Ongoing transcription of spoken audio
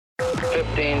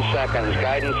15 seconds.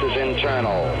 Guidance is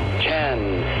internal.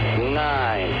 10,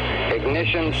 9.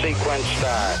 Ignition sequence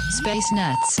start. Space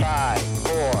Nuts. 5,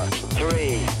 4,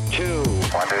 3, 2.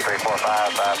 1, 2, 3, 4,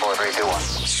 5, 5, 4, 3, 2, 1.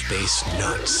 Space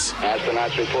Nuts.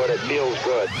 Astronauts report it feels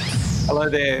good. Hello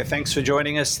there. Thanks for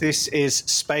joining us. This is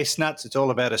Space Nuts. It's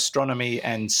all about astronomy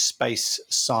and space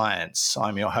science.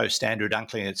 I'm your host, Andrew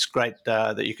Dunkley, and it's great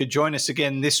that you could join us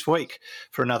again this week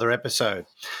for another episode.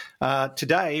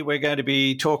 Today, we're going to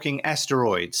be talking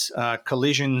asteroids,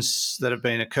 collisions that have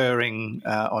been occurring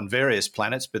on various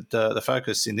planets, but the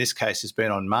focus in this case has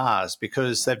been on Mars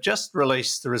because they've just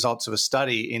released the results of a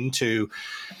study into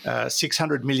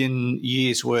 600 million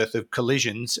years worth of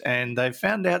collisions, and they've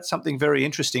found out something very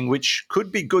interesting, which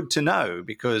could be good to know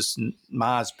because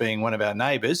Mars, being one of our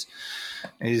neighbours,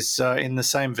 is in the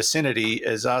same vicinity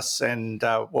as us, and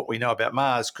what we know about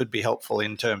Mars could be helpful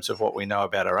in terms of what we know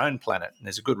about our own planet. And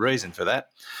there's a good reason for that.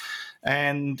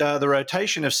 And the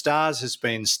rotation of stars has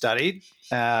been studied,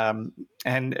 and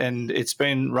it's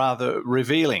been rather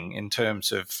revealing in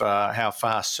terms of how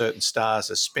fast certain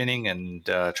stars are spinning and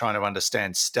trying to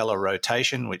understand stellar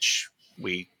rotation, which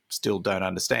we still don't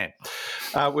understand.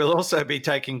 We'll also be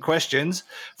taking questions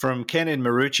from Ken in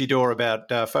Maroochydore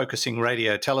about focusing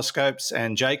radio telescopes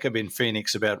and Jacob in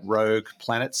Phoenix about rogue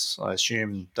planets. I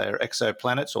assume they're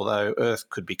exoplanets, although Earth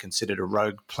could be considered a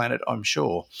rogue planet, I'm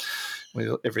sure,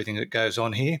 with everything that goes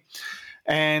on here.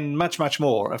 And much, much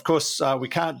more. Of course, we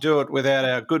can't do it without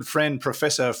our good friend,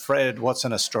 Professor Fred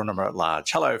Watson, astronomer at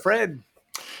large. Hello, Fred.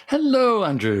 Hello,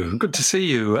 Andrew. Good to see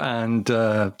you and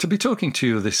to be talking to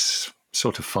you this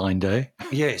sort of fine day.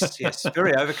 Yes.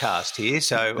 Very overcast here,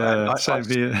 so I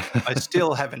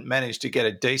still haven't managed to get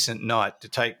a decent night to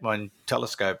take my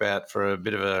telescope out for a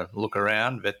bit of a look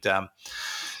around, but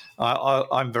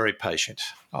I'm very patient.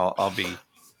 I'll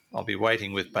be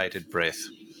waiting with bated breath.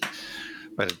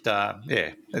 But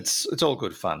it's all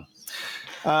good fun.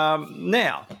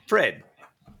 Now, Fred,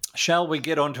 shall we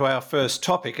get on to our first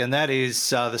topic, and that is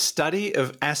the study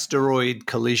of asteroid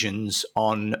collisions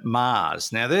on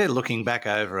Mars. Now, they're looking back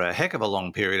over a heck of a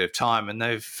long period of time, and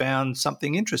they've found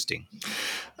something interesting.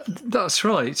 That's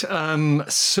right.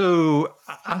 So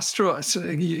asteroids,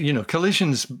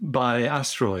 collisions by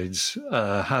asteroids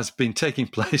has been taking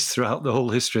place throughout the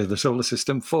whole history of the solar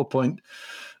system,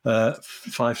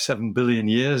 4.57 billion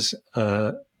years.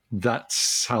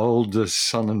 That's how old the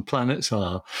sun and planets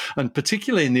are. And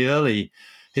particularly in the early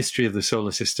history of the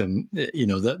solar system,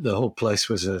 the whole place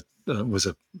was a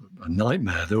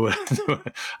nightmare. There were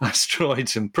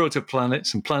asteroids and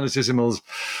protoplanets and planetesimals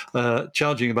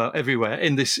charging about everywhere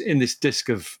in this disk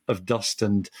of dust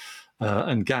and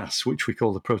gas, which we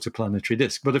call the protoplanetary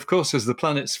disk. But of course, as the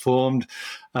planets formed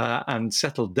and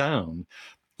settled down,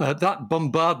 that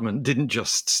bombardment didn't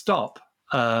just stop.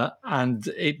 And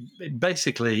it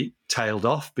basically tailed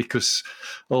off because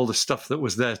all the stuff that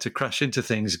was there to crash into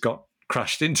things got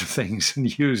crashed into things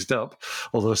and used up,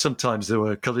 although sometimes there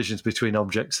were collisions between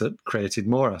objects that created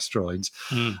more asteroids.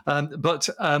 But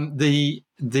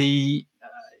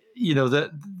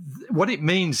what it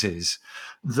means is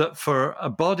that for a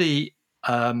body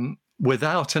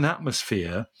without an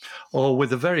atmosphere or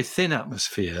with a very thin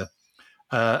atmosphere,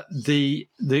 the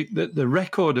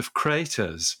record of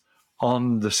craters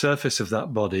on the surface of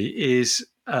that body is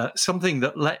something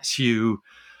that lets you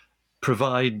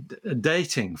provide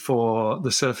dating for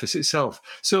the surface itself.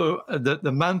 So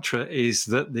the mantra is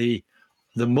that the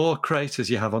more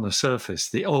craters you have on a surface,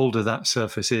 the older that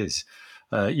surface is.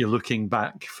 You're looking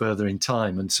back further in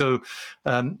time, and so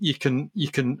you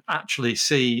can actually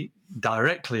see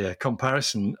directly a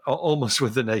comparison almost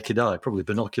with the naked eye. Probably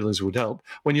binoculars would help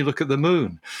when you look at the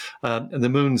moon. And the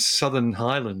moon's southern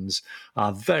highlands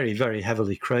are very, very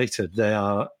heavily cratered.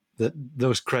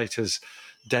 Those craters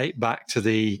date back to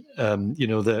the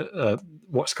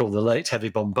what's called the late heavy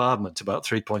bombardment, about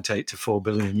 3.8 to 4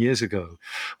 billion years ago.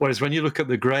 Whereas when you look at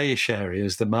the greyish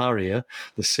areas, the maria,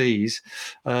 the seas,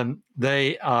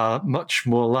 they are much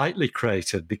more lightly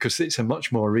cratered because it's a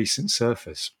much more recent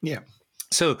surface. Yeah.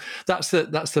 So that's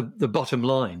the bottom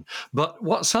line. But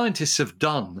what scientists have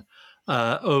done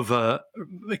over,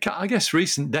 I guess,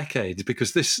 recent decades,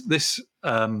 because this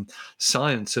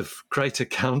science of crater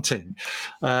counting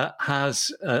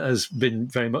has been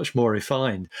very much more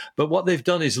refined. But what they've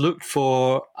done is looked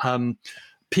for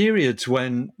periods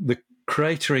when the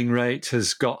cratering rate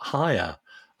has got higher.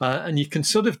 And you can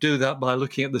sort of do that by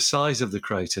looking at the size of the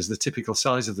craters, the typical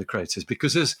size of the craters,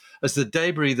 because as the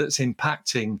debris that's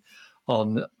impacting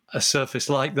on a surface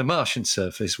like the Martian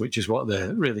surface, which is what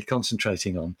they're really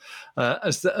concentrating on,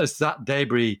 as that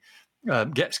debris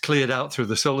gets cleared out through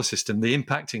the solar system, the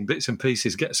impacting bits and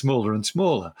pieces get smaller and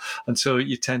smaller, and so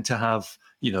you tend to have,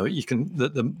 you can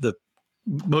the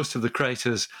most of the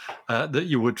craters that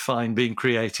you would find being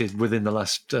created within the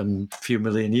last few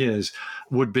million years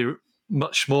would be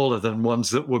much smaller than ones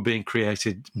that were being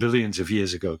created billions of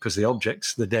years ago, because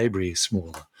the debris is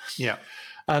smaller. Yeah.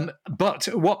 But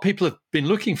what people have been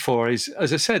looking for is,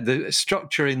 as I said, the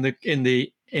structure in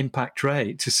the impact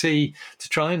rate to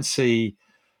try and see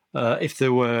if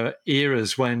there were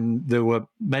eras when there were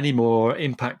many more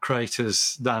impact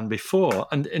craters than before,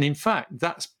 and in fact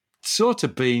that's sort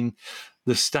of been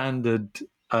the standard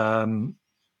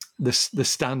the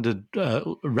standard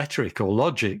rhetoric or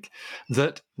logic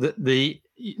that the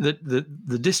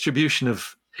distribution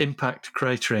of impact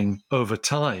cratering over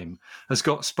time has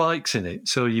got spikes in it.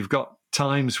 So you've got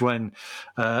times when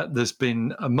there's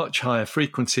been a much higher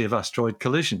frequency of asteroid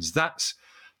collisions. That's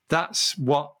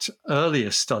what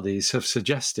earlier studies have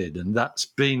suggested, and that's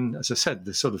been, as I said,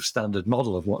 the sort of standard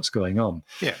model of what's going on.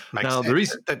 Yeah, makes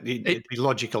sense. It'd be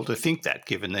logical to think that,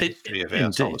 given the history of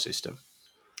our solar system.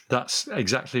 That's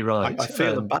exactly right. I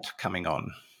feel a but coming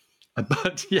on.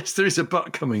 But yes, there is a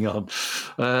but coming on.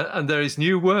 And there is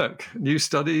new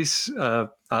studies,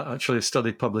 actually a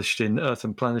study published in Earth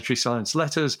and Planetary Science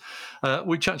Letters,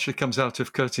 which actually comes out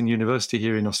of Curtin University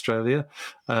here in Australia,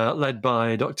 led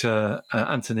by Dr.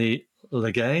 Anthony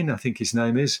Legane, I think his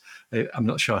name is. I'm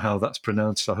not sure how that's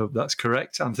pronounced. I hope that's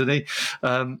correct, Anthony.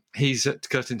 He's at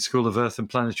Curtin School of Earth and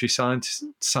Planetary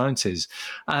Sciences.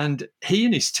 And he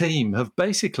and his team have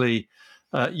basically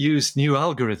used new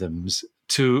algorithms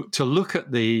to look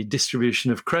at the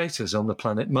distribution of craters on the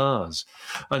planet Mars.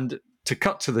 And to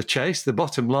cut to the chase, the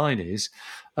bottom line is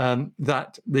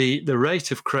that the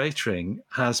rate of cratering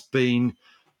has been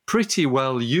pretty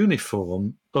well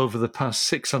uniform over the past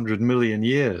 600 million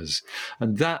years.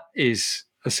 And that is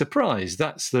a surprise.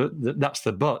 That's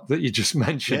the but that you just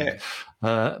mentioned,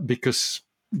 because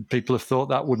people have thought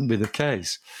that wouldn't be the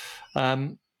case.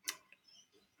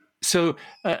 So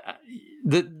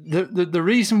the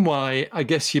reason why I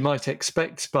guess you might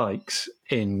expect spikes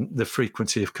in the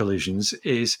frequency of collisions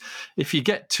is if you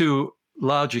get two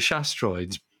largish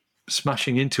asteroids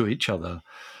smashing into each other,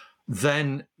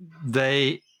 then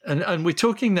and we're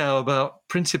talking now about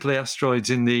principally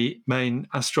asteroids in the main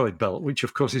asteroid belt, which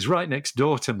of course is right next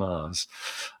door to Mars.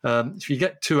 If you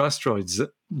get two asteroids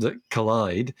that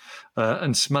collide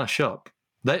and smash up,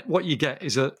 what you get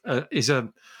is a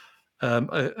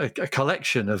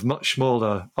collection of much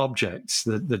smaller objects,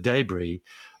 the debris,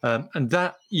 and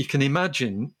that you can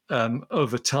imagine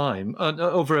over time,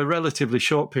 over a relatively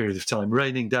short period of time,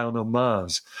 raining down on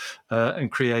Mars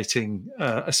and creating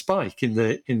a spike in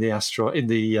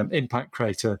the impact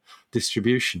crater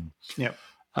distribution. Yeah.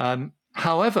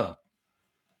 However,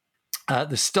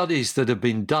 the studies that have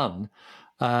been done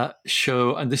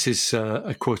show, and this is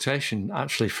a quotation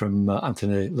actually from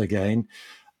Anthony Legane.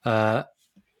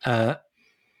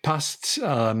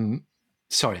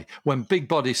 When big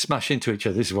bodies smash into each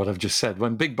other, this is what I've just said.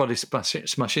 When big bodies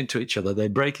smash into each other, they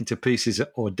break into pieces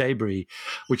or debris,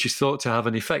 which is thought to have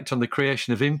an effect on the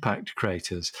creation of impact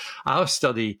craters. Our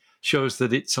study shows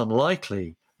that it's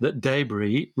unlikely that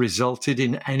debris resulted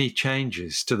in any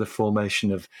changes to the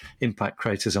formation of impact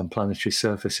craters on planetary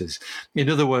surfaces. In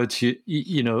other words,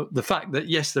 you know, the fact that,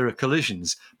 yes, there are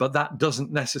collisions, but that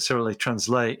doesn't necessarily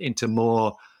translate into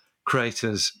more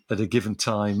craters at a given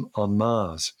time on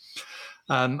Mars.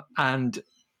 And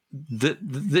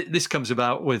this comes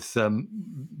about with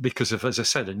because of, as I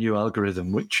said, a new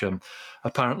algorithm which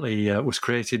apparently was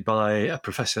created by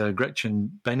Professor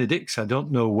Gretchen Benedicts. I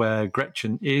don't know where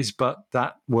Gretchen is, but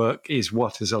that work is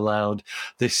what has allowed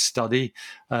this study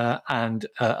and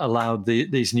allowed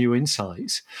these new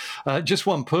insights. Just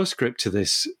one postscript to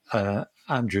this,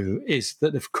 Andrew, is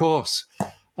that, of course,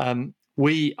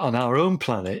 we on our own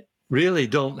planet really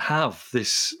don't have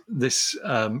this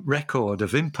record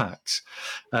of impacts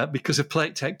because of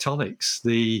plate tectonics.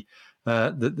 The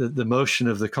motion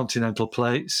of the continental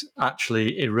plates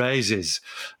actually erases,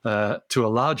 to a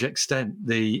large extent,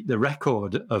 the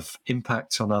record of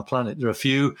impacts on our planet. There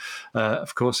are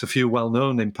of course, a few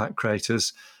well-known impact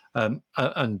craters.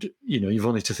 And you know, you've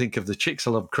only to think of the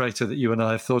Chicxulub crater that you and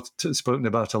I have spoken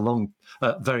about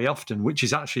very often, which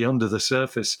is actually under the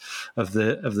surface of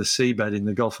the seabed in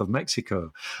the Gulf of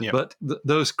Mexico. Yep. But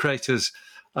those craters,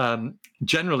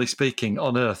 generally speaking,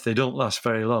 on Earth, they don't last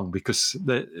very long because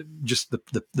the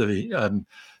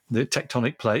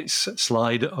tectonic plates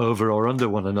slide over or under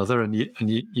one another, and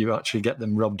you actually get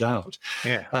them rubbed out.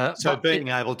 Yeah. So being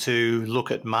able to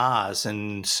look at Mars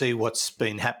and see what's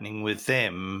been happening with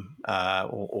them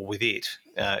or with it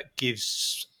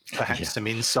gives perhaps some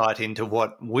insight into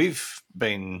what we've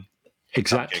been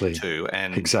exactly subject to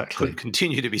and exactly could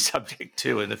continue to be subject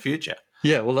to in the future.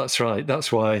 Yeah, well, that's right.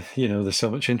 That's why, there's so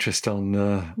much interest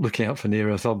on looking out for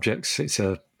near-Earth objects. It's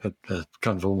a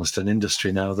kind of almost an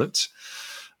industry now that's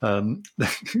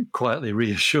quietly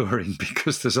reassuring,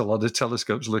 because there's a lot of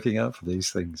telescopes looking out for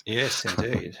these things. Yes,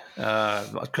 indeed.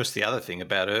 Of course, the other thing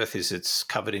about Earth is it's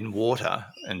covered in water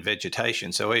and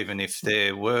vegetation. So even if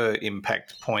there were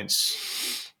impact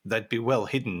points, they'd be well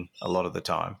hidden a lot of the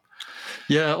time.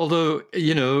 Yeah, although,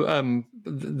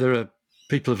 there are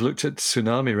people have looked at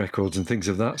tsunami records and things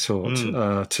of that sort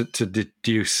to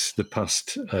deduce the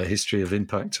past history of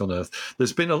impact on Earth.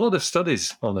 There's been a lot of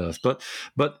studies on Earth, but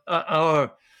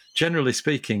generally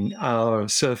speaking, the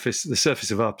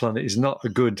surface of our planet is not a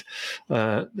good,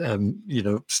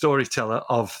 storyteller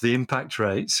of the impact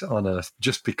rates on Earth,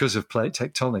 just because of plate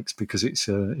tectonics, because it's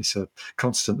a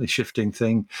constantly shifting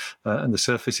thing, and the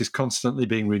surface is constantly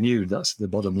being renewed. That's the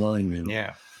bottom line, really.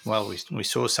 Yeah. Well, we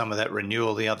saw some of that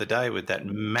renewal the other day with that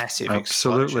massive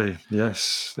Absolutely.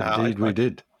 explosion. Indeed, we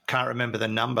did. Can't remember the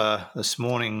number this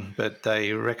morning, but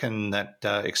they reckon that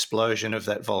explosion of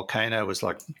that volcano was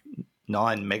like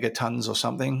 9 megatons or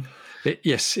something.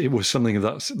 Yes, it was something of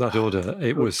that order.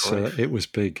 It was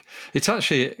big. It's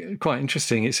actually quite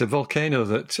interesting. It's a volcano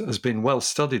that has been well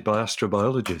studied by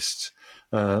astrobiologists,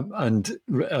 and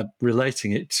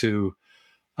relating it to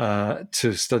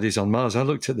studies on Mars. I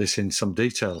looked at this in some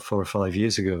detail 4 or 5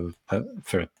 years ago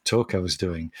for a talk I was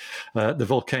doing. The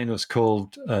volcano is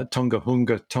called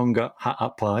Tongahunga Tonga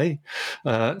Ha'apai,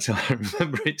 so I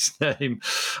remember its name.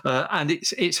 And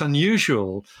it's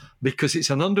unusual because it's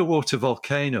an underwater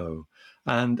volcano.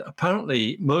 And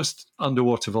apparently most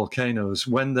underwater volcanoes,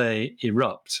 when they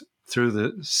erupt through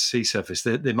the sea surface,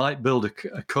 they might build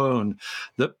a cone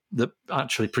that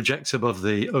actually projects above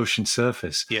the ocean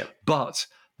surface. Yeah. But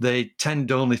they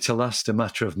tend only to last a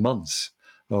matter of months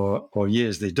or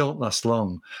years. They don't last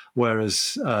long,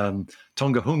 whereas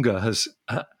Tongahunga has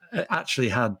actually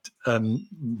had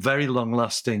very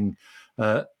long-lasting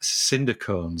cinder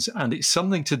cones, and it's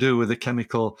something to do with the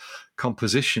chemical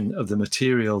composition of the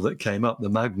material that came up, the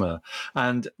magma.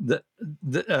 And the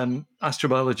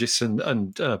astrobiologists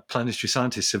and planetary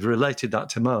scientists have related that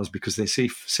to Mars because they see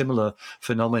similar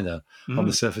phenomena on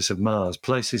the surface of Mars,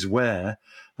 places where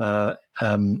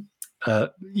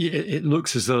it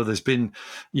looks as though there's been,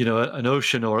 an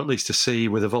ocean or at least a sea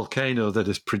with a volcano that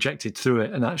has projected through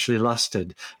it and actually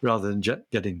lasted rather than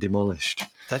getting demolished.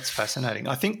 That's fascinating.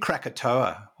 I think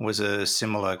Krakatoa was a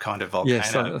similar kind of volcano.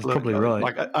 Yes, that's probably right.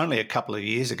 Like only a couple of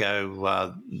years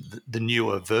ago, the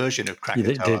newer version of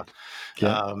Krakatoa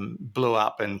blew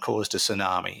up and caused a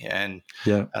tsunami, and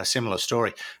a similar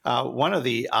story. One of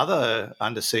the other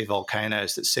undersea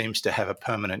volcanoes that seems to have a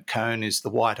permanent cone is the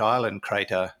White Island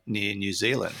crater near New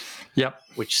Zealand,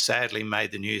 which sadly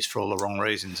made the news for all the wrong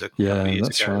reasons a couple of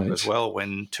years ago as well,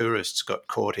 when tourists got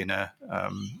caught in a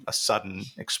sudden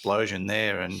explosion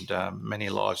there, and many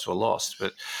lives were lost.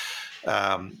 But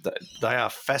they are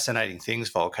fascinating things,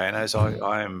 volcanoes.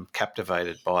 I am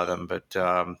captivated by them, but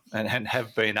and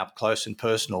have been up close and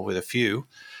personal with a few.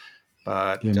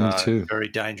 But me too. Very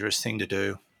dangerous thing to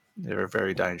do. They're a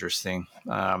very dangerous thing.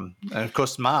 And of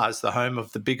course, Mars, the home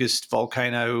of the biggest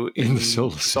volcano in the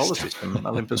solar system,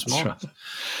 Olympus Mons,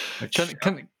 which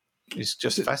is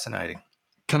just fascinating.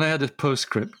 Can I add a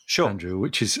postscript, Andrew,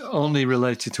 which is only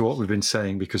related to what we've been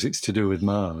saying because it's to do with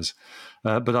Mars?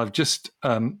 But I've just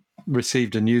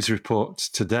received a news report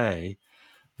today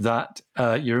that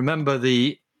you remember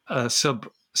the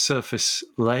subsurface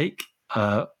lake,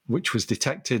 which was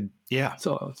detected,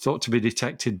 thought to be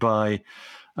detected by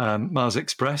Mars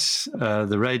Express,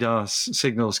 the radar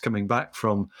signals coming back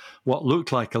from what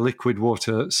looked like a liquid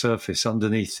water surface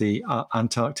underneath the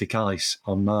Antarctic ice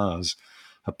on Mars,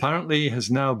 apparently has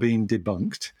now been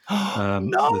debunked.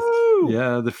 No!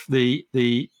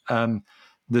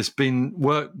 There's been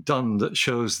work done that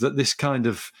shows that this kind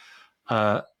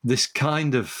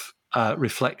of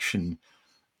reflection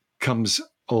comes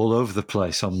all over the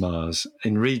place on Mars,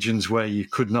 in regions where you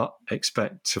could not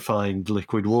expect to find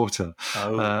liquid water.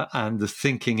 And the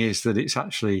thinking is that it's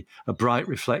actually a bright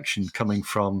reflection coming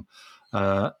from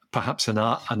perhaps an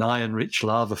iron-rich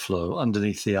lava flow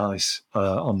underneath the ice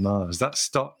on Mars. That's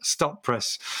stop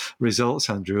press results,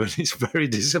 Andrew, and it's very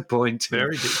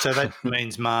disappointing. So that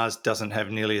means Mars doesn't have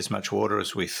nearly as much water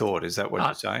as we thought. Is that what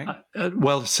you're saying?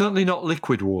 Well, certainly not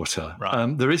liquid water.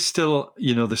 Right. There is still,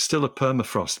 there's still a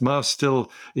permafrost. Mars still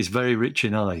is very rich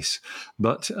in ice,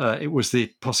 but it was the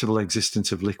possible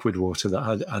existence of liquid water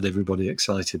that had everybody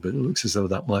excited. But it looks as though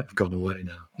that might have gone away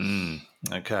now.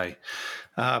 Okay.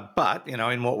 But,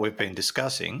 in what we've been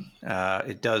discussing,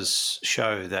 it does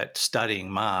show that studying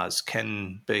Mars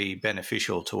can be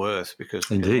beneficial to Earth because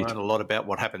we can Indeed. learn a lot about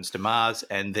what happens to Mars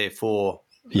and therefore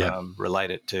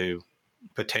relate it to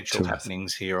potential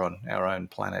happenings here on our own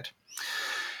planet.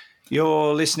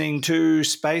 You're listening to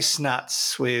Space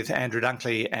Nuts with Andrew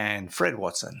Dunkley and Fred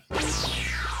Watson. 3,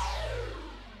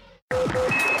 2,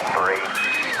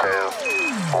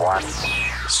 1.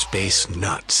 Space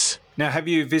Nuts. Now, have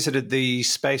you visited the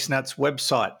Space Nuts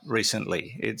website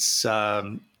recently? It's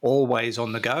always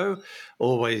on the go,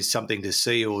 always something to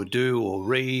see or do or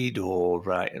read or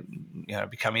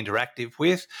become interactive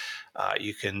with.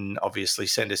 You can obviously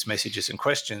send us messages and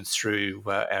questions through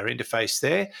our interface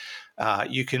there.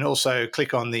 You can also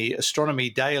click on the Astronomy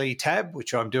Daily tab,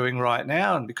 which I'm doing right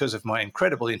now, and because of my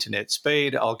incredible internet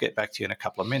speed, I'll get back to you in a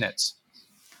couple of minutes.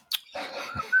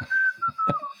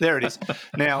 There it is.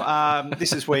 Now,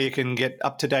 this is where you can get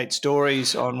up-to-date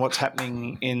stories on what's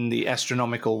happening in the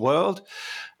astronomical world.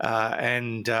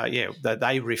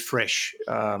 They refresh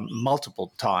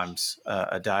multiple times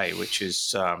a day, which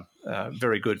is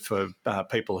very good for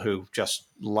people who just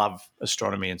love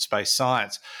astronomy and space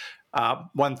science.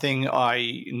 One thing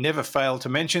I never fail to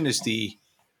mention is the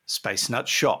Space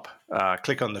Nuts shop.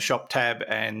 Click on the shop tab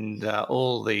and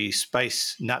all the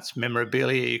Space Nuts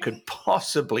memorabilia you could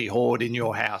possibly hoard in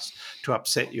your house to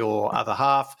upset your other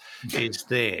half is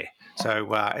there.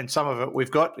 So, and some of it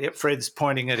we've got. Yep, Fred's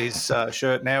pointing at his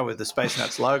shirt now with the Space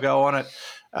Nuts logo on it.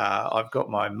 I've got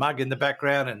my mug in the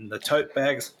background and the tote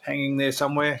bag's hanging there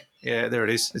somewhere. Yeah, there it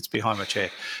is. It's behind my chair.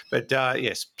 But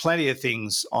yes, plenty of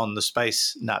things on the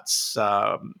Space Nuts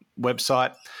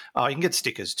website. You can get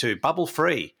stickers too, bubble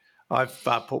free. I've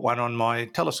put one on my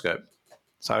telescope.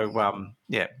 So,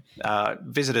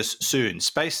 visit us soon,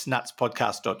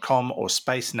 spacenutspodcast.com or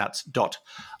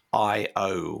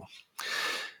spacenuts.io.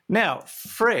 Now,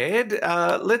 Fred,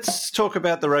 let's talk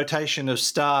about the rotation of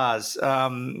stars.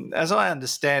 As I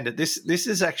understand it, this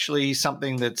is actually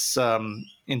something that's,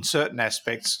 in certain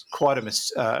aspects, quite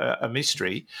a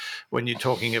mystery when you're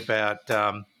talking about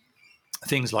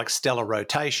things like stellar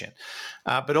rotation.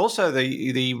 But also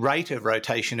the rate of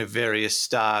rotation of various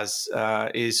stars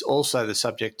is also the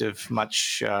subject of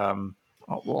much, I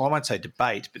won't say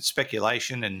debate, but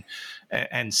speculation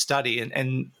and study.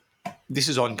 And this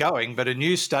is ongoing, but a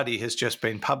new study has just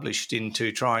been published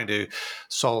into trying to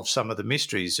solve some of the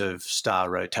mysteries of star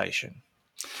rotation.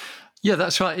 Yeah,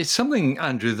 that's right. It's something,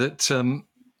 Andrew, that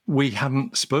we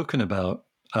haven't spoken about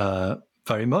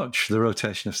very much, the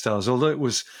rotation of stars, although it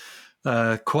was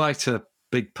quite a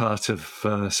big part of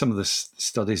some of the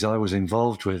studies I was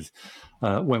involved with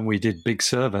when we did big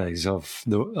surveys of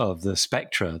the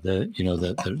spectra,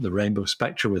 the rainbow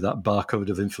spectra with that barcode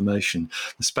of information,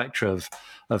 the spectra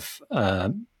of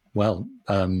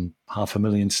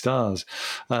 500,000 stars.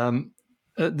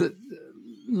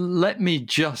 Let me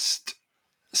just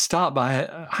start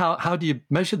by how do you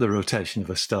measure the rotation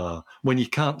of a star when you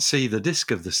can't see the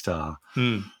disk of the star?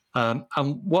 And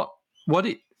what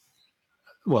it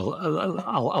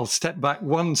I'll step back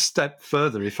one step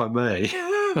further, if I may,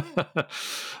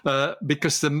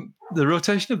 because the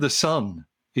rotation of the sun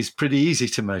is pretty easy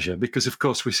to measure because, of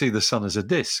course, we see the sun as a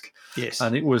disk. Yes.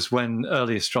 And it was when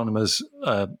early astronomers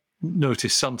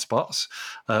noticed sunspots,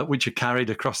 which are carried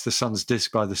across the sun's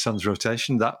disk by the sun's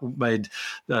rotation. That made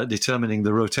determining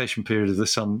the rotation period of the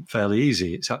sun fairly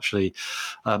easy. It's actually,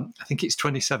 I think it's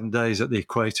 27 days at the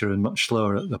equator and much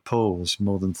slower at the poles,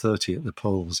 more than 30 at the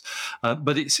poles.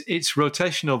 But it's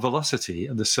rotational velocity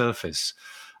at the surface.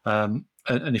 And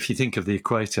if you think of the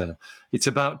equator, it's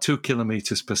about 2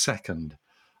 kilometers per second.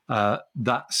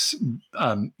 That's,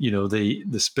 the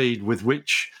speed with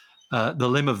which the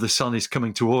limb of the sun is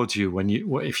coming towards you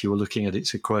if you were looking at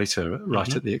its equator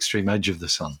right at the extreme edge of the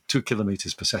sun, 2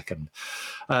 kilometers per second.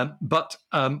 But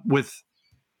with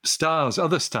stars,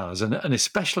 other stars, and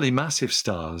especially massive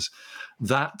stars,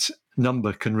 that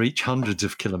number can reach hundreds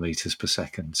of kilometers per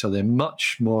second. So they're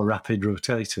much more rapid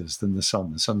rotators than the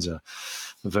sun. The sun's a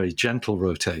very gentle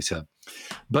rotator.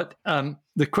 But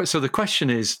so the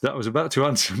question is that I was about to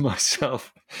answer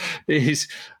myself is,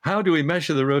 how do we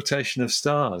measure the rotation of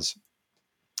stars?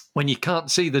 When you can't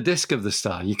see the disk of the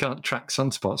star, you can't track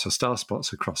sunspots or star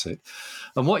spots across it.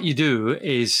 And what you do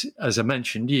is, as I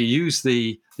mentioned, you use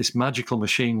this magical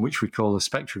machine, which we call a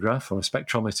spectrograph or a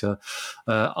spectrometer,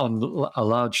 on a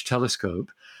large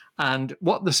telescope. And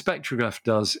what the spectrograph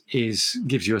does is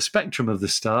gives you a spectrum of the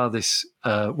star.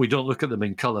 We don't look at them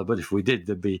in color, but if we did,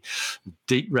 there'd be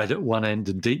deep red at one end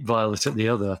and deep violet at the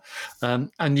other.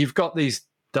 And you've got these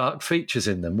dark features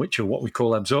in them, which are what we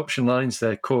call absorption lines.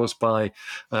 They're caused by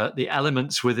the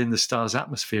elements within the star's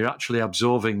atmosphere actually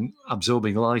absorbing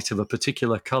light of a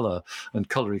particular color, and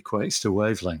color equates to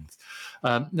wavelength.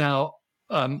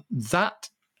 That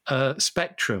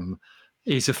spectrum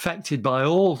is affected by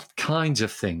all kinds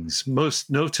of things,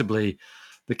 most notably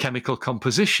the chemical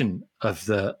composition of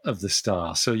the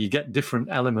star. So you get different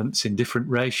elements in different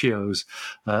ratios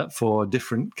for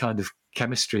different kind of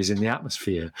chemistries in the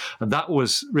atmosphere. And that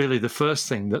was really the first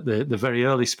thing that the very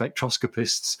early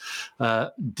spectroscopists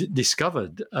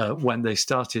discovered when they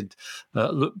started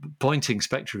pointing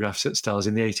spectrographs at stars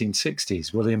in the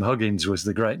 1860s. William Huggins was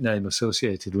the great name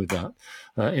associated with that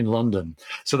in London.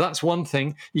 So that's one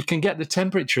thing. You can get the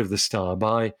temperature of the star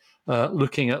by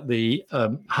looking at the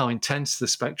how intense the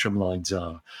spectrum lines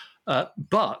are.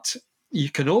 But you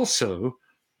can also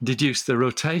deduce the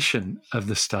rotation of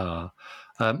the star.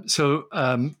 In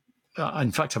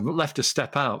fact, I've left a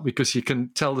step out because you can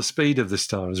tell the speed of the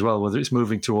star as well, whether it's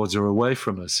moving towards or away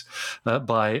from us,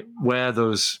 by where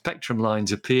those spectrum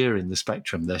lines appear in the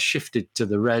spectrum. They're shifted to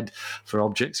the red for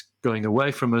objects going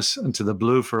away from us and to the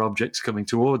blue for objects coming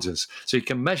towards us. So you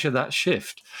can measure that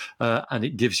shift, and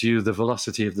it gives you the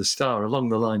velocity of the star along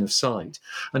the line of sight.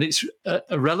 And it's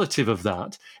a relative of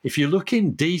that. If you look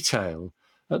in detail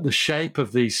at the shape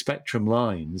of these spectrum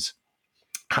lines,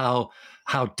 how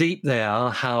deep they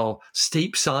are, how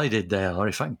steep-sided they are,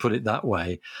 if I can put it that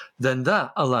way, then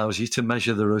that allows you to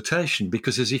measure the rotation.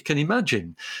 Because as you can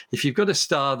imagine, if you've got a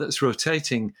star that's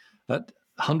rotating at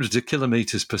hundreds of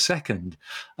kilometers per second,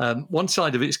 one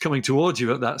side of it's coming towards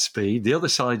you at that speed, the other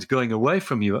side's going away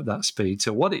from you at that speed.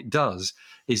 So what it does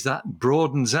is that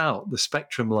broadens out the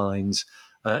spectrum lines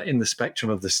in the spectrum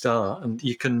of the star, and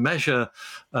you can measure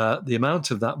the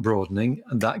amount of that broadening,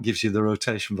 and that gives you the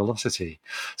rotation velocity.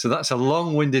 So that's a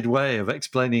long-winded way of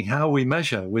explaining how we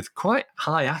measure with quite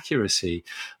high accuracy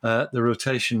the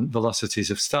rotation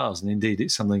velocities of stars, and indeed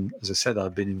it's something, as I said,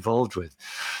 I've been involved with.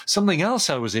 Something else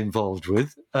I was involved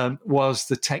with was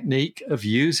the technique of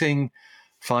using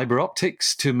fiber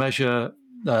optics to measure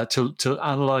to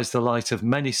analyze the light of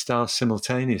many stars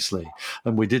simultaneously.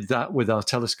 And we did that with our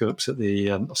telescopes at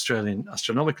the Australian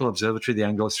Astronomical Observatory, the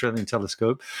Anglo-Australian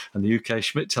Telescope, and the UK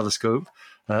Schmidt Telescope.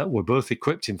 Were both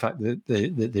equipped, in fact,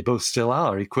 they both still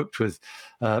are equipped with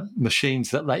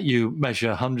machines that let you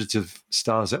measure hundreds of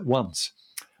stars at once.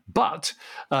 But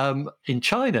in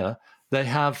China, they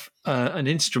have an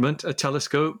instrument, a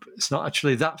telescope. It's not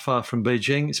actually that far from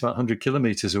Beijing. It's about 100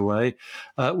 kilometers away,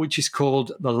 which is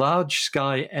called the Large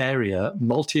Sky Area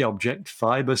Multi-Object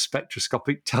Fiber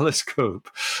Spectroscopic Telescope.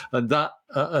 And that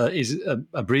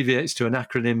abbreviates to an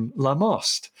acronym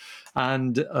LAMOST.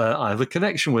 And I have a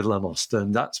connection with LAMOST,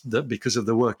 and that's because of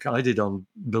the work I did on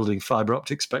building fiber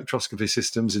optic spectroscopy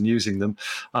systems and using them.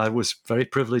 I was very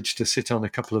privileged to sit on a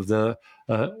couple of the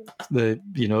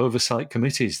oversight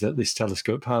committees that this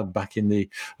telescope had back in the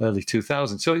early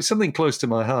 2000s. So it's something close to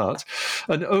my heart.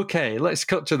 And okay, let's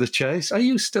cut to the chase. Are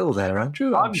you still there,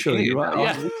 Andrew? I'm sure here. you are.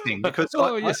 I'm listening because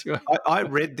yes, you are. I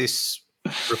read this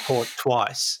report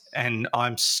twice, and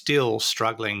I'm still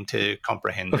struggling to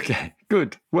comprehend it. Okay,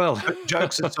 good. Well,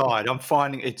 jokes aside, I'm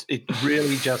finding it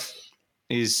really just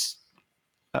is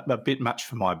a bit much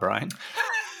for my brain.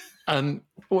 Well,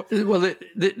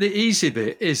 the easy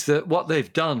bit is that what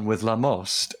they've done with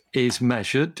LAMOST is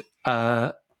measured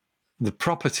the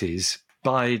properties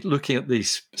by looking at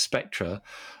these spectra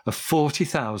of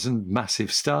 40,000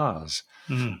 massive stars.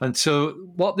 Mm-hmm. And so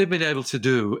what they've been able to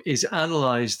do is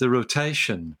analyze the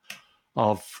rotation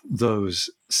of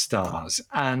those stars.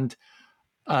 And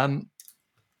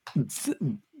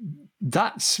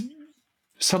that's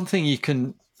something you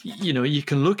can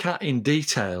look at in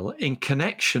detail in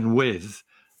connection with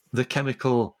the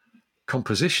chemical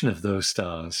composition of those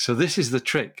stars. So this is the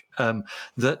trick,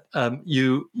 that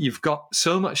you've got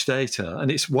so much data, and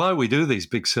it's why we do these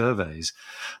big surveys,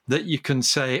 that you can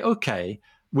say, okay,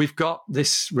 we've got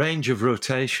this range of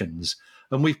rotations,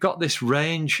 and we've got this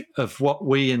range of what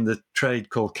we in the trade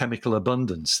call chemical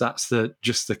abundance. That's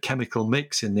just the chemical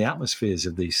mix in the atmospheres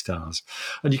of these stars.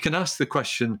 And you can ask the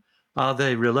question, are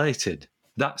they related?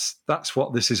 That's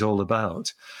what this is all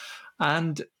about.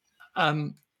 And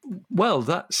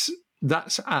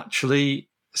that's actually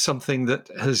something that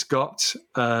has got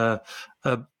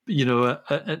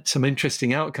some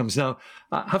interesting outcomes. Now,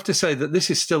 I have to say that this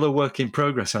is still a work in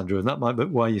progress, Andrew, and that might be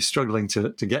why you're struggling to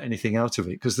get anything out of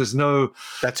it, because there's no...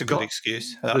 That's a good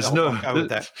excuse. There's I'll go with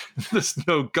that. There's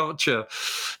no gotcha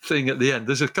thing at the end.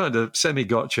 There's a kind of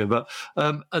semi-gotcha, but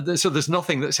so there's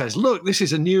nothing that says, look, this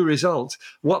is a new result.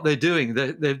 What they're doing,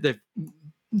 they've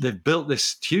they've built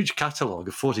this huge catalogue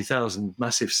of 40,000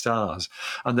 massive stars,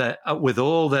 and they're with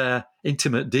all their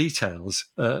intimate details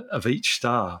of each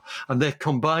star, and they're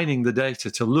combining the data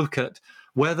to look at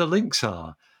where the links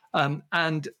are.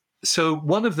 And so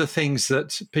one of the things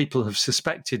that people have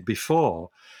suspected before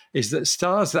is that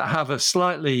stars that have a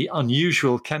slightly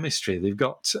unusual chemistry, they've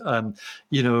got,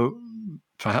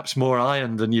 perhaps more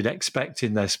iron than you'd expect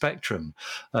in their spectrum,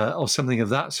 or something of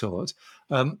that sort,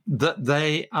 that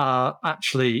they are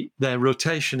actually, their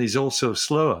rotation is also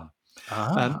slower.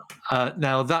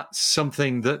 Now, that's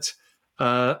something that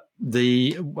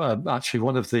actually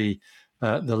one of the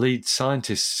lead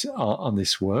scientists on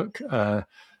this work,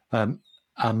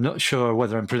 I'm not sure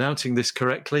whether I'm pronouncing this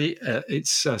correctly.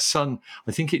 It's Sun,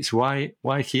 I think it's Wai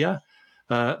Hia,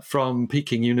 from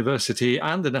Peking University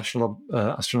and the National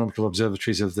Astronomical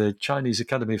Observatories of the Chinese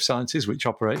Academy of Sciences, which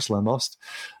operates LAMOST.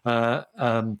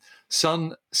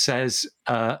 Sun says,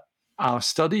 our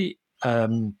study,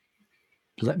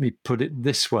 let me put it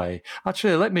this way.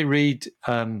 Actually, let me read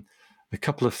a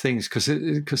couple of things,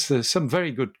 because there's some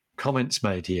very good comments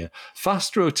made here.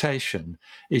 Fast rotation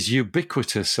is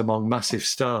ubiquitous among massive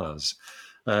stars.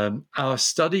 Our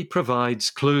study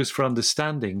provides clues for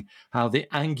understanding how the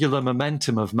angular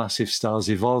momentum of massive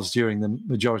stars evolves during the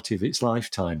majority of its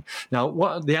lifetime. Now,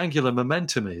 what the angular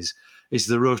momentum is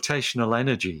the rotational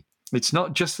energy. It's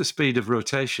not just the speed of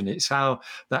rotation, it's how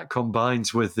that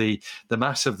combines with the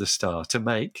mass of the star to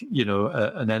make,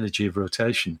 an energy of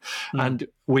rotation. And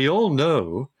we all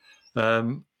know,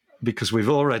 because we've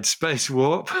all read Space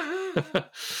Warp,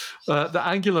 the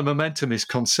angular momentum is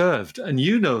conserved, and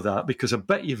you know that because I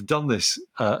bet you've done this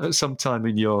at some time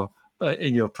in your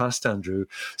past, Andrew.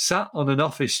 Sat on an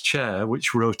office chair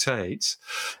which rotates,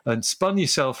 and spun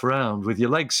yourself around with your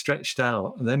legs stretched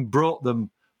out, and then brought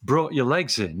your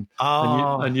legs in,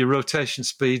 and your rotation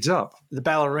speeds up. The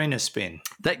ballerina spin.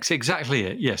 That's exactly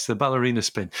it. Yes, the ballerina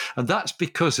spin, and that's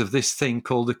because of this thing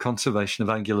called the conservation of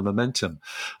angular momentum.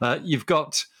 You've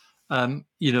got the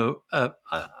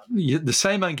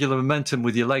same angular momentum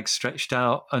with your legs stretched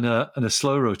out and a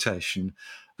slow rotation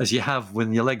as you have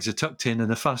when your legs are tucked in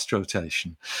and a fast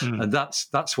rotation. And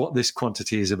that's what this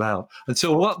quantity is about. And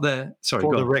so what they're... Sorry,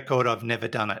 for the record, I've never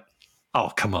done it.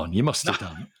 Oh, come on, you must have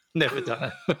done it. Never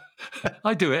done it.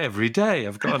 I do it every day.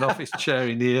 I've got an office chair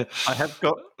in here. I have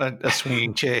got a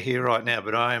swinging chair here right now,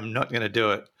 but I am not going to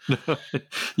do it.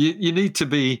 You need to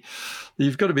be...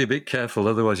 You've got to be a bit careful,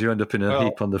 otherwise you end up in a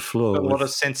heap on the floor. A lot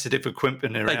of sensitive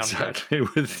equipment around. Exactly.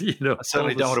 I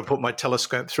certainly don't want to put my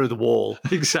telescope through the wall.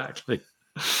 Exactly.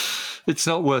 It's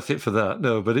not worth it for that,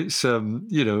 no. But it's,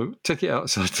 take it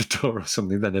outside the door or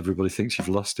something, then everybody thinks you've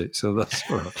lost it. So that's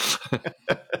all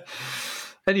right.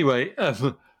 Anyway,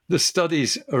 the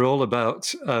studies are all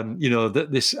about,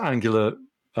 this angular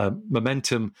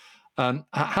momentum,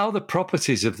 how the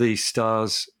properties of these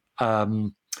stars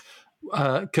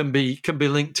can be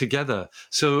linked together.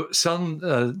 So Sun,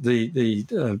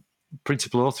 the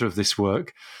principal author of this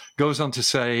work, goes on to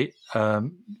say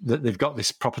that they've got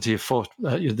this property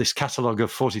of this catalogue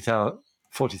of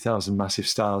 40,000 massive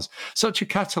stars. Such a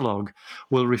catalogue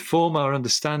will reform our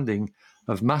understanding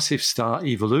of massive star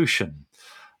evolution.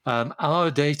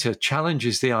 Our data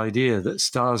challenges the idea that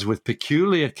stars with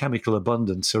peculiar chemical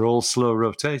abundance are all slow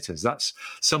rotators. That's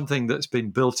something that's been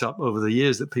built up over the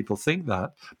years, that people think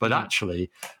that, but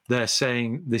actually they're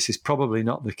saying this is probably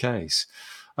not the case.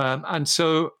 And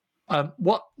so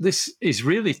what this is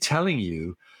really telling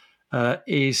you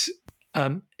is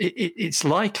it's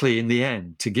likely in the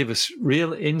end to give us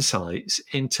real insights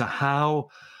into how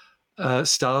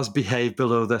stars behave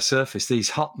below their surface. These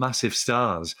hot, massive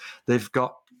stars, they've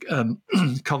got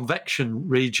convection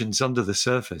regions under the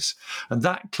surface, and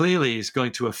that clearly is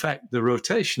going to affect the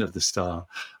rotation of the star.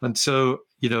 And so,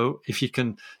 if you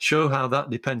can show how that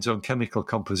depends on chemical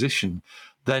composition,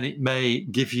 then it may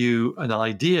give you an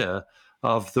idea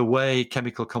of the way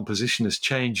chemical composition has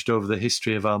changed over the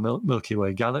history of our Milky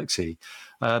Way galaxy,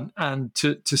 and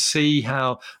to see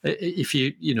how, if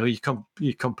you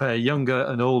compare younger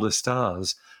and older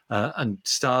stars, and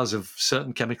stars of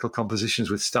certain chemical compositions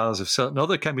with stars of certain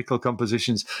other chemical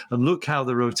compositions, and look how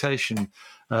the rotation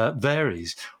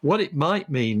varies. What it might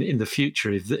mean in the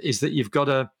future is that you've got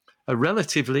a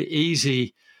relatively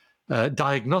easy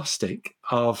diagnostic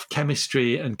of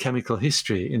chemistry and chemical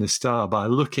history in a star by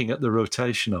looking at the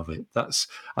rotation of it. That's,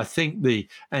 I think, the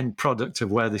end product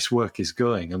of where this work is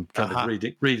going. I'm kind of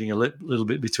reading a little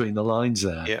bit between the lines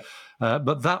there. Yeah.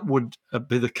 But that would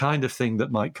be the kind of thing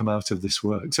that might come out of this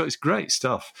work. So it's great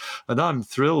stuff. And I'm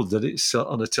thrilled that it's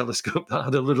on a telescope that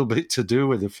had a little bit to do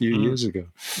with a few years ago.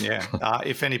 Yeah.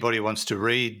 If anybody wants to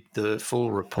read the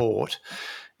full report,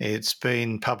 It's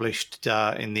been published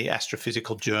in the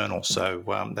Astrophysical Journal, so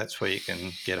that's where you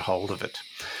can get a hold of it.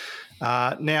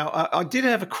 Now, I did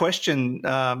have a question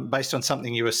based on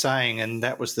something you were saying, and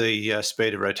that was the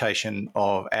speed of rotation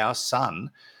of our sun,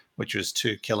 which was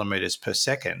 2 kilometres per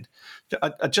second.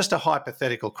 Just a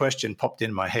hypothetical question popped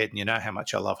in my head, and you know how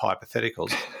much I love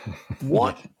hypotheticals.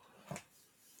 What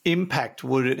impact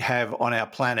would it have on our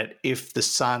planet if the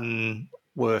sun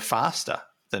were faster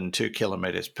than 2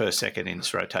 kilometres per second in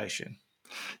its rotation?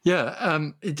 Yeah,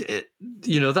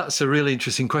 that's a really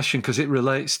interesting question because it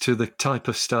relates to the type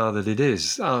of star that it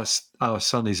is. Our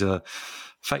sun is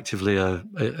effectively a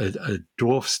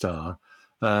dwarf star.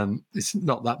 It's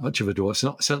not that much of a dwarf.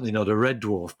 It's certainly not a red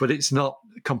dwarf, but it's not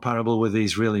comparable with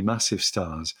these really massive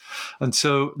stars. And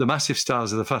so the massive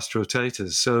stars are the fast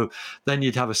rotators. So then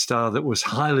you'd have a star that was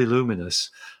highly luminous.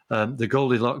 The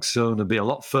Goldilocks zone would be a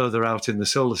lot further out in the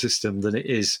solar system than it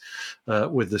is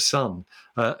with the sun.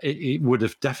 It would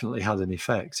have definitely had an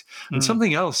effect. And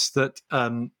something else that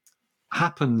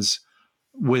happens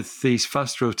with these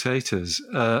fast rotators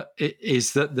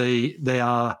is that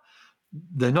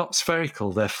they're not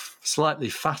spherical. They're slightly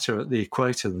fatter at the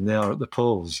equator than they are at the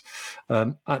poles.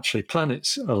 Actually,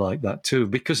 planets are like that too.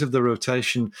 Because of the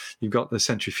rotation, you've got the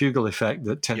centrifugal effect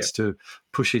that tends to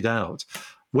push it out.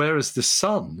 Whereas the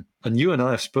sun, and you and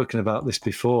I have spoken about this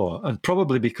before, and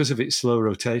probably because of its slow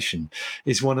rotation,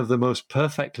 is one of the most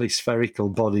perfectly spherical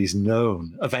bodies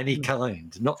known of any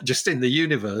kind, not just in the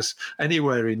universe,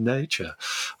 anywhere in nature.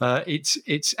 Its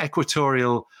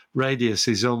equatorial radius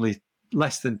is only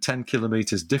less than 10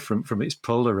 kilometres different from its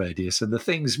polar radius, and the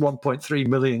thing's 1.3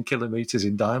 million kilometres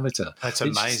in diameter. That's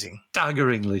amazing. It's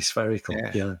staggeringly spherical.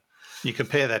 Yeah. You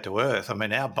compare that to Earth. I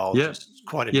mean, our bulge is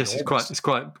quite enormous. Yes, it's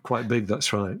quite big.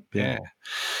 That's right. Yeah.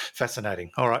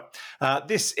 Fascinating. All right.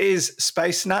 This is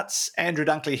Space Nuts. Andrew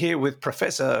Dunkley here with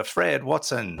Professor Fred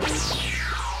Watson.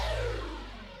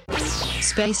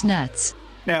 Space Nuts.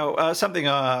 Now, something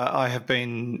I have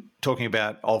been talking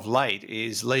about of late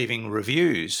is leaving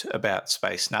reviews about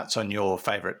Space Nuts on your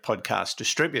favourite podcast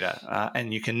distributor.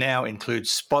 And you can now include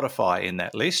Spotify in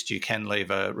that list. You can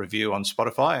leave a review on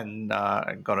Spotify. And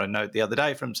I got a note the other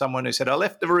day from someone who said, I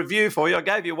left a review for you. I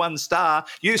gave you 1 star.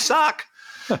 You suck.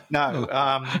 No,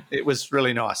 it was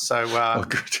really nice. So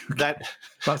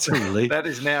that's a relief. That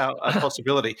is now a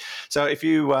possibility. So if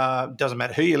you, doesn't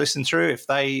matter who you listen through, if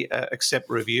they accept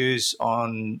reviews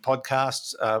on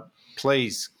podcasts,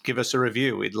 please give us a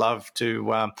review. We'd love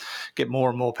to get more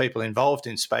and more people involved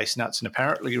in Space Nuts, and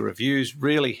apparently reviews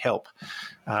really help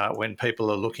when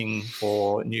people are looking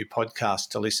for new podcasts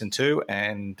to listen to,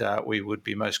 and we would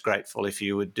be most grateful if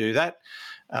you would do that.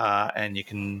 And you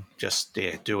can just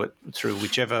do it through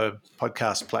whichever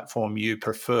podcast platform you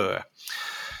prefer.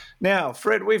 Now,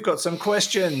 Fred, we've got some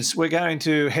questions. We're going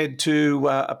to head to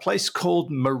a place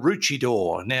called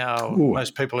Maroochydore. Now,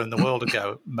 most people in the world would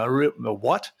go,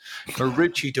 what?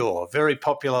 Maroochydore, very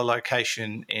popular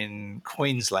location in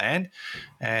Queensland.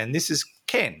 And this is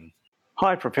Ken.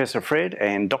 Hi, Professor Fred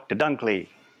and Dr. Dunkley.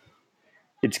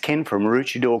 It's Ken from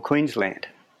Maroochydore, Queensland.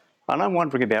 And I'm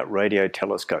wondering about radio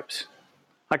telescopes.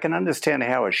 I can understand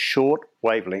how a short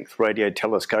wavelength radio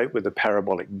telescope with a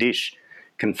parabolic dish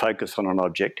can focus on an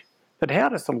object, but how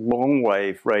does the long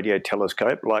wave radio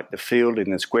telescope, like the field in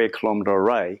the square kilometre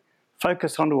array,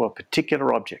 focus onto a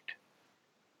particular object?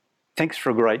 Thanks for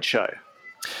a great show.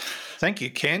 Thank you,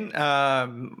 Ken.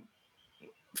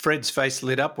 Fred's face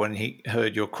lit up when he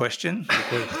heard your question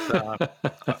because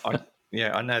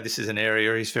I know this is an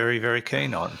area he's very, very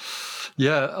keen on.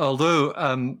 Yeah, although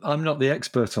I'm not the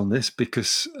expert on this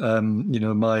because,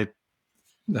 my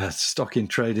stock in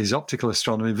trade is optical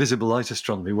astronomy, visible light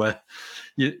astronomy, where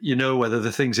you know whether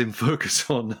the thing's in focus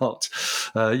or not.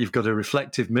 You've got a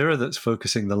reflective mirror that's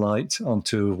focusing the light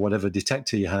onto whatever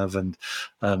detector you have, and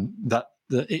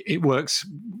it works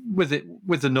with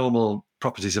the normal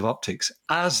properties of optics,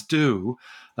 as do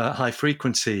high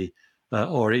frequency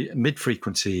or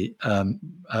mid-frequency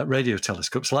radio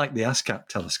telescopes like the ASCAP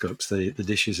telescopes, the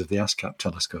dishes of the ASCAP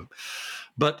telescope.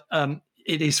 But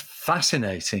it is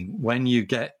fascinating when you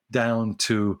get down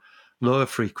to lower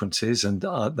frequencies, and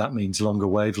that means longer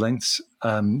wavelengths,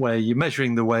 where you're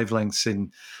measuring the wavelengths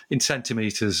in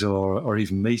centimetres or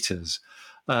even metres.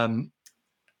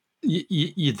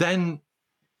 You then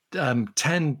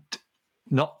tend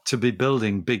not to be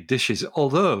building big dishes,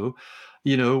 although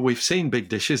we've seen big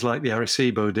dishes like the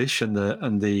Arecibo dish and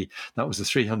that was the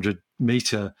 300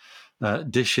 meter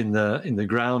dish in the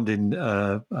ground in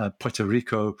Puerto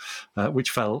Rico,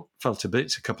 which fell to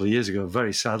bits a couple of years ago,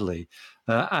 very sadly.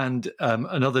 And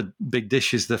another big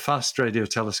dish is the FAST radio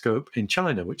telescope in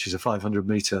China, which is a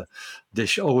 500-meter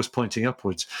dish, always pointing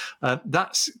upwards.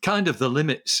 That's kind of the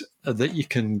limits that you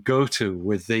can go to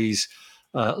with these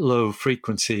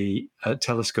low-frequency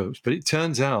telescopes. But it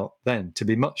turns out then to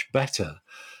be much better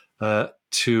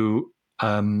to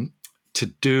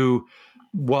do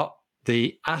what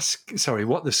the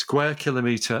square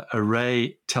kilometer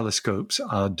array telescopes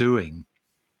are doing.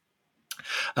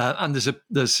 And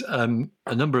there's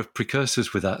a number of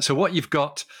precursors with that. So what you've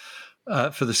got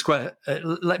for the square,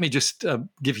 let me just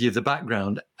give you the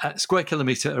background. Square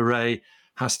kilometer array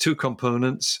has two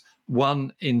components.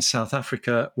 One in South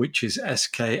Africa, which is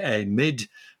SKA mid.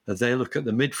 They look at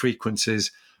the mid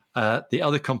frequencies. The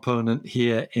other component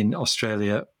here in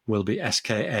Australia will be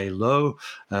SKA low.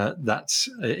 That's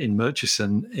in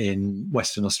Murchison in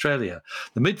Western Australia.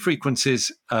 The mid frequencies,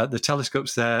 the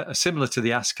telescopes there are similar to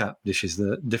the ASCAP dishes.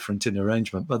 They're different in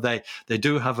arrangement, but they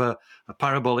do have a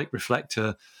parabolic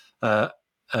reflector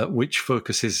which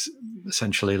focuses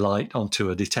essentially light onto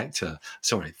a detector.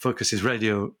 Focuses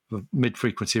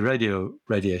mid-frequency radio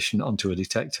radiation onto a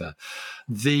detector.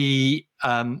 The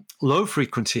low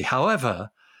frequency,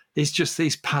 however, is just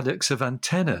these paddocks of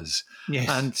antennas. Yes.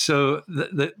 And so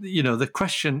the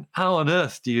question, how on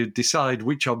earth do you decide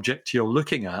which object you're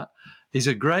looking at, is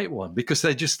a great one, because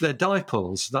they're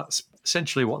dipoles. That's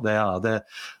essentially what they are.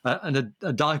 And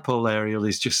a dipole aerial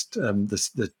is just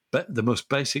the most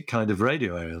basic kind of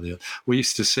radio aerial. We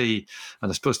used to see,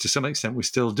 and I suppose to some extent we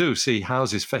still do, see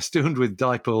houses festooned with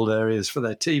dipole areas for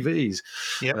their TVs.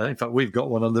 Yep. In fact, we've got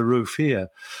one on the roof here.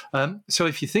 So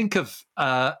if you think of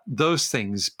those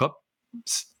things, but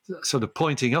sort of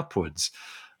pointing upwards,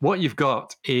 what you've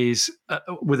got is,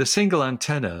 with a single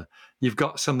antenna, you've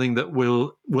got something that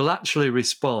will actually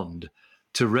respond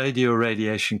to radio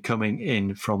radiation coming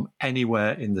in from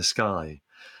anywhere in the sky.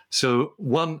 So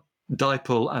one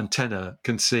dipole antenna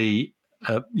can see,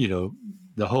 the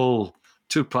whole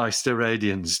 2 pi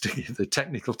steradians, to give the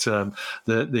technical term,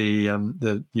 the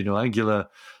angular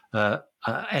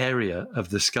area of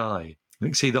the sky. You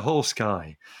can see the whole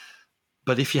sky.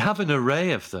 But if you have an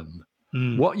array of them,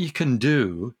 what you can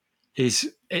do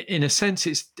is, in a sense,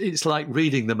 it's like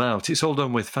reading them out. It's all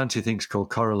done with fancy things called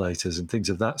correlators and things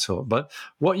of that sort. But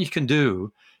what you can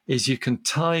do is you can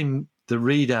time the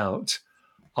readout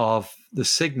of the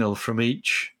signal from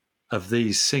each of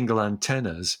these single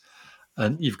antennas,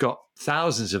 and you've got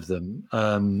thousands of them.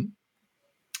 I'm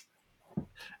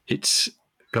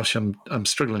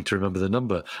struggling to remember the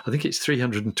number. I think it's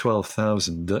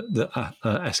 312,000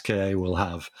 that SKA will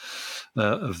have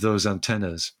of those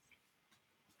antennas.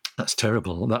 That's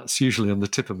terrible. That's usually on the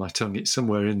tip of my tongue. It's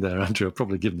somewhere in there, Andrew. I've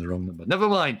probably given the wrong number. Never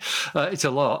mind. It's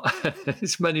a lot.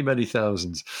 It's many, many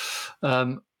thousands.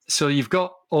 So you've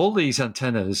got all these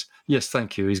antennas. Yes,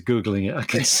 thank you. He's Googling it. I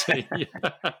can see.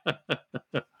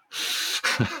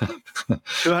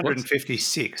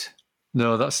 256.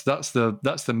 No, that's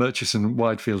the Murchison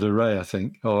wide field array, I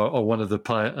think, or one of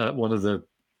the.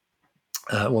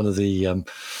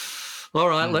 All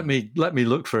right, let me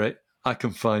look for it. I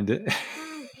can find it.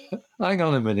 Hang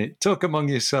on a minute. Talk among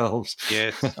yourselves.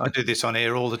 Yes, I do this on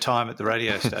air all the time at the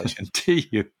radio station. Do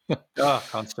you? Oh,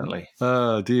 constantly.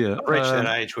 Oh, dear. I've reached that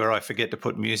age where I forget to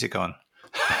put music on.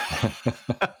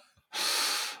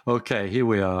 Okay, here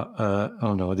we are.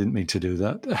 Oh, no, I didn't mean to do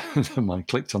that. Never mind,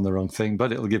 clicked on the wrong thing,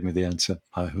 but it'll give me the answer,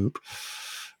 I hope.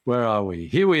 Where are we?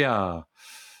 Here we are.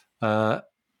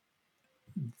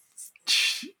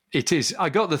 It is. I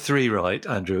got the 3 right,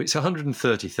 Andrew. It's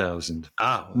 130,000.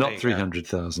 Not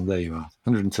 300,000. There you are.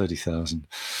 130,000.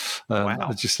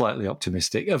 Wow. Just slightly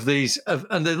optimistic. Of these,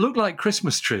 and they look like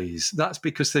Christmas trees. That's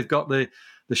because they've got the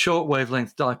short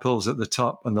wavelength dipoles at the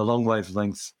top and the long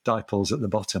wavelength dipoles at the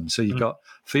bottom. So you've got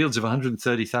fields of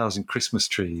 130,000 Christmas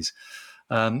trees.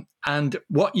 And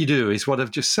what you do is what I've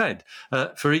just said.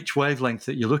 For each wavelength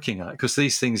that you're looking at, because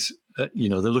these things, they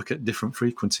look at different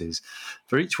frequencies.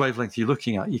 For each wavelength you're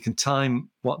looking at, you can time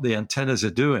what the antennas are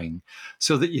doing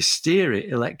so that you steer it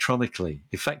electronically.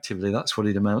 Effectively, that's what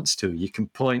it amounts to. You can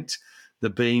point the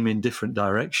beam in different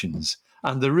directions.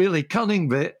 And the really cunning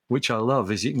bit, which I love,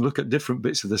 is you can look at different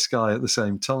bits of the sky at the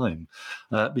same time,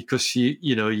 because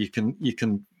you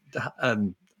can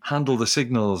handle the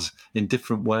signals in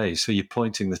different ways. So you're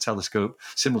pointing the telescope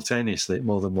simultaneously at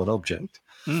more than one object.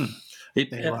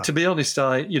 To be honest,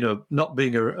 not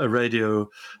being a radio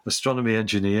astronomy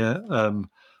engineer,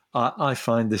 I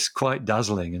find this quite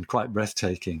dazzling and quite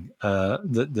breathtaking,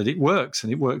 that it works,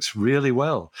 and it works really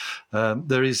well.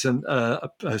 There is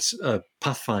a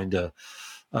Pathfinder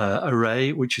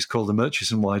array, which is called the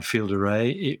Murchison Wide Field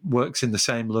Array. It works in the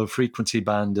same low frequency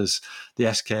band as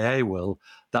the SKA will.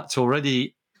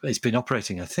 It's been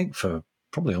operating, I think, for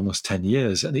probably almost 10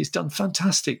 years, and it's done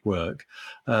fantastic work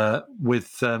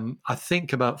with, I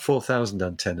think, about 4,000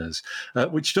 antennas,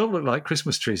 which don't look like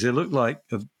Christmas trees. They look like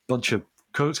a bunch of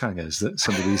coat hangers that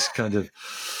somebody's kind of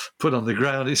put on the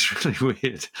ground. It's really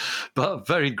weird, but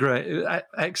very great,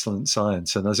 excellent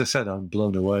science. And as I said, I'm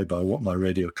blown away by what my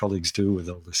radio colleagues do with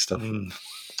all this stuff.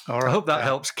 All right. I hope that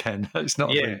helps, Ken. It's not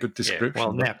a very good description. Yeah.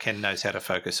 Well, now Ken knows how to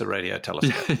focus a radio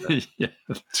telescope. Yeah,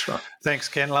 that's right. Thanks,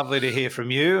 Ken. Lovely to hear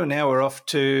from you. Now we're off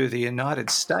to the United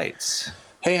States.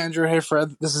 Hey, Andrew. Hey,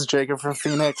 Fred. This is Jacob from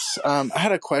Phoenix. I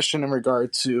had a question in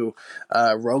regard to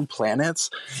rogue planets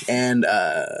and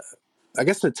I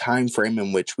guess the time frame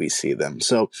in which we see them.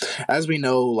 So as we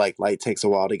know, like light takes a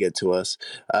while to get to us.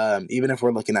 Even if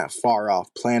we're looking at far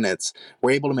off planets,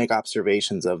 we're able to make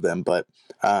observations of them. But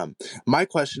my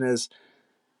question is,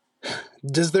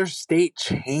 does their state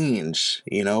change,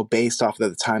 based off of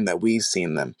the time that we've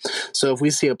seen them? So if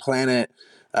we see a planet,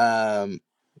 far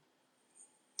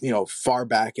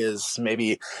back as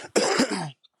maybe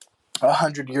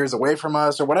 100 years away from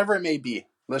us or whatever it may be,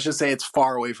 let's just say it's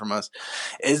far away from us.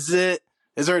 Is there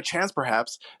a chance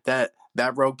perhaps that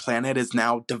rogue planet is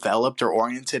now developed or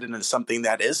oriented into something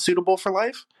that is suitable for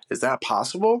life? Is that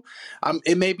possible?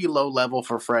 It may be low level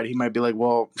for Fred. He might be like,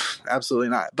 well, absolutely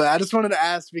not. But I just wanted to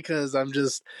ask because I'm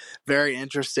just very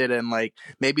interested in like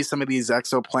maybe some of these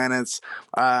exoplanets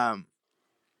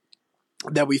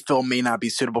that we feel may not be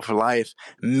suitable for life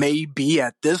may be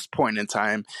at this point in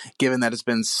time, given that it's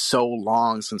been so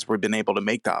long since we've been able to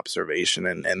make the observation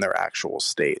and their actual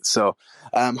state. So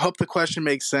hope the question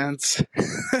makes sense.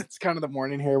 It's kind of the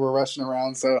morning here. We're rushing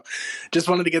around. So just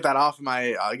wanted to get that off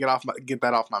my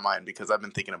mind because I've been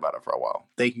thinking about it for a while.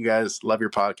 Thank you guys. Love your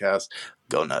podcast.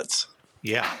 Go nuts.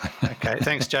 Yeah. Okay.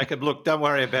 Thanks, Jacob. Look, don't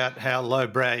worry about how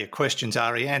lowbrow your questions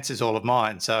are. He answers all of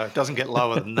mine, so it doesn't get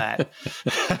lower than that.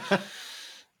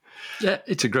 Yeah,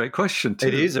 it's a great question too.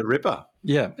 It is a ripper.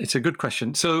 Yeah, it's a good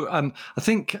question. So I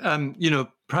think,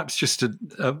 perhaps just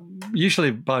usually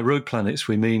by rogue planets,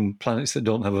 we mean planets that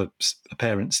don't have a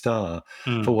parent star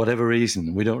for whatever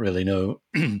reason. We don't really know.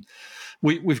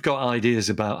 We've got ideas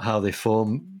about how they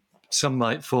form. Some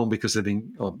might form because they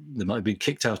might have been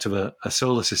kicked out of a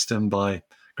solar system by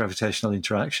gravitational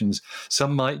interactions.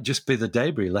 Some might just be the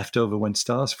debris left over when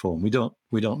stars form. We don't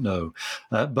know.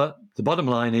 But the bottom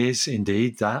line is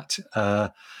indeed that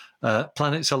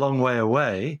planets a long way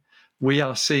away, we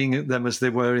are seeing them as they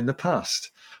were in the past.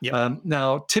 Yep.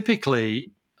 Now,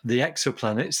 typically, the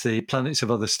exoplanets, the planets of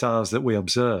other stars that we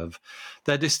observe,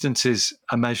 their distances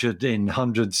are measured in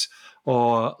hundreds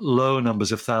or low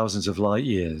numbers of thousands of light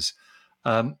years.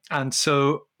 And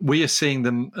so we are seeing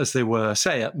them as they were,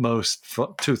 say, at most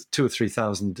 2,000 or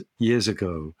 3,000 years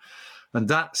ago. And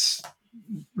that's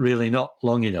really not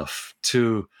long enough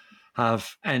to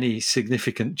have any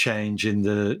significant change in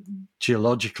the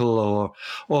geological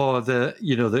or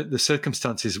the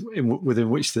circumstances within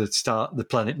which the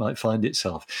planet might find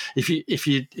itself. If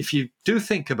you do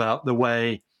think about the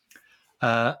way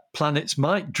planets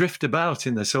might drift about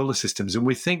in their solar systems, and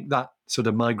we think that sort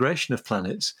of migration of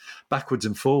planets backwards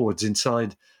and forwards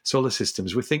inside solar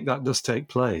systems, we think that does take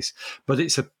place, but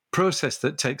it's a process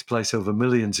that takes place over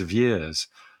millions of years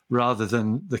rather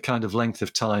than the kind of length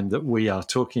of time that we are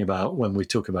talking about when we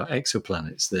talk about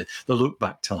exoplanets, the look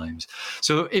back times.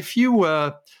 So if you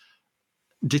were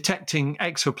detecting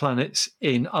exoplanets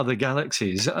in other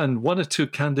galaxies, and one or two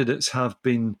candidates have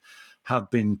been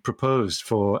proposed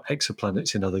for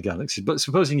exoplanets in other galaxies. But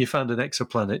supposing you found an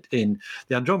exoplanet in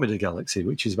the Andromeda Galaxy,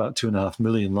 which is about 2.5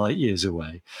 million light years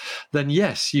away, then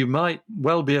yes, you might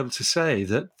well be able to say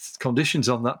that conditions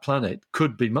on that planet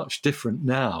could be much different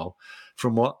now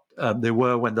from what they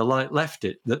were when the light left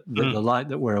it, the light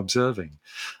that we're observing.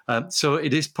 So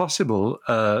it is possible,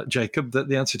 Jacob, that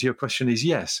the answer to your question is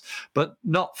yes, but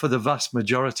not for the vast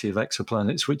majority of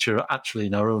exoplanets, which are actually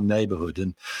in our own neighborhood.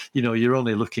 And, you're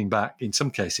only looking back, in some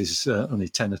cases, only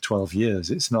 10 or 12 years.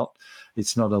 It's not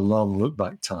a long look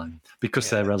back time because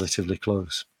they're relatively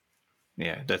close.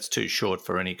 Yeah, that's too short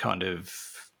for any kind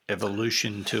of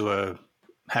evolution to a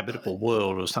habitable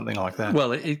world or something like that.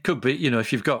 Well, it could be,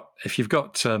 if you've got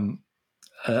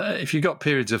if you've got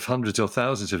periods of hundreds or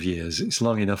thousands of years, it's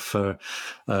long enough for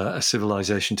a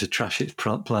civilization to trash its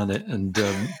planet and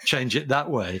change it that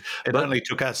way. It only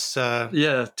took us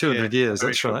 200 years.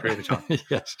 That's right.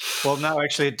 Yes. Well, no,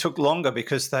 actually, it took longer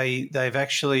because they've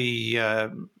actually.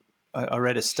 I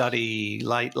read a study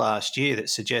late last year that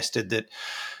suggested that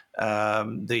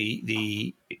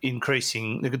the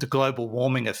increasing the global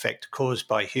warming effect caused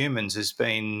by humans has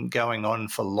been going on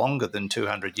for longer than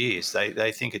 200 years.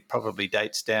 They think it probably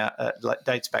dates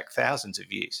back thousands of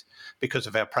years because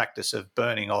of our practice of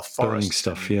burning off forests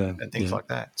and things like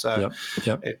that. So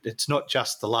it's not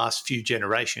just the last few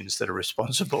generations that are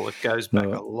responsible. It goes back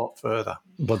a lot further.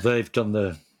 But they've done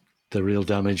the real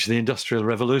damage. The Industrial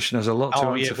Revolution has a lot to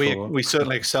answer for. We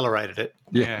certainly accelerated it.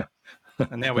 Yeah.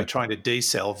 And now we're trying to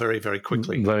decel very, very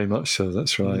quickly. Very much so,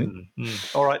 that's right.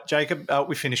 All right, Jacob,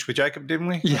 we finished with Jacob, didn't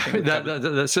we? Yeah,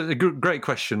 that's a great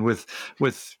question with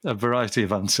a variety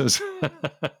of answers.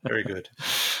 Very good.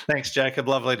 Thanks, Jacob.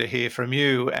 Lovely to hear from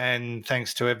you. And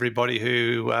thanks to everybody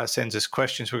who sends us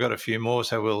questions. We've got a few more,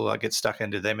 so we'll get stuck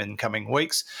into them in coming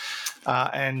weeks.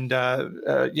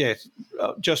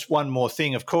 Just one more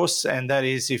thing, of course, and that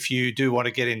is if you do want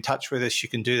to get in touch with us, you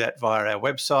can do that via our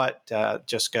website.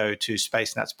 Just go to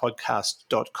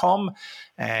spacenutspodcast.com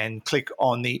and click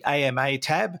on the AMA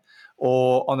tab,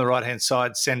 or on the right-hand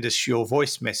side, send us your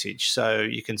voice message. So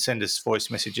you can send us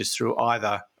voice messages through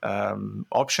either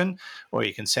option, or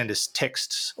you can send us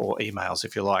texts or emails,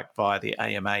 if you like, via the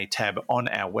AMA tab on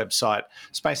our website,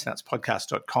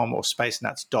 spacenutspodcast.com or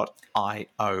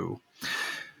spacenuts.io.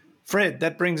 Fred,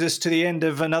 that brings us to the end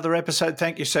of another episode.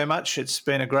 Thank you so much. It's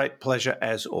been a great pleasure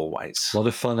as always. A lot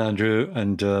of fun, Andrew,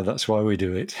 and that's why we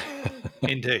do it.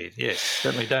 Indeed, yes.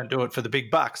 Certainly don't do it for the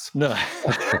big bucks. No.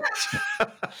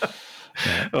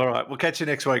 All right, we'll catch you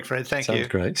next week, Fred. Thank you. Sounds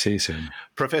great. See you soon.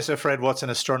 Professor Fred Watson,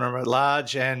 astronomer at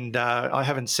large, and I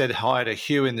haven't said hi to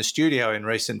Hugh in the studio in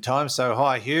recent times, so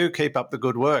hi, Hugh. Keep up the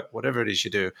good work, whatever it is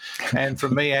you do. And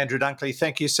from me, Andrew Dunkley,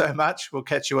 thank you so much. We'll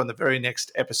catch you on the very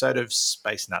next episode of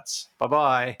Space Nuts.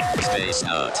 Bye-bye. Space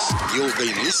Nuts. You've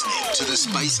been listening to the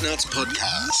Space Nuts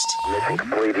podcast.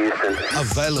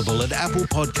 Available at Apple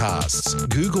Podcasts,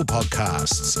 Google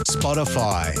Podcasts,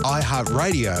 Spotify,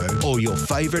 iHeartRadio, or your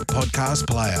favourite podcast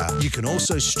player. You can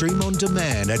also stream on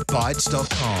demand at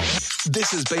Bytes.com.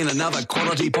 This has been another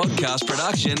quality podcast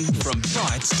production from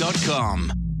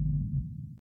Bytes.com.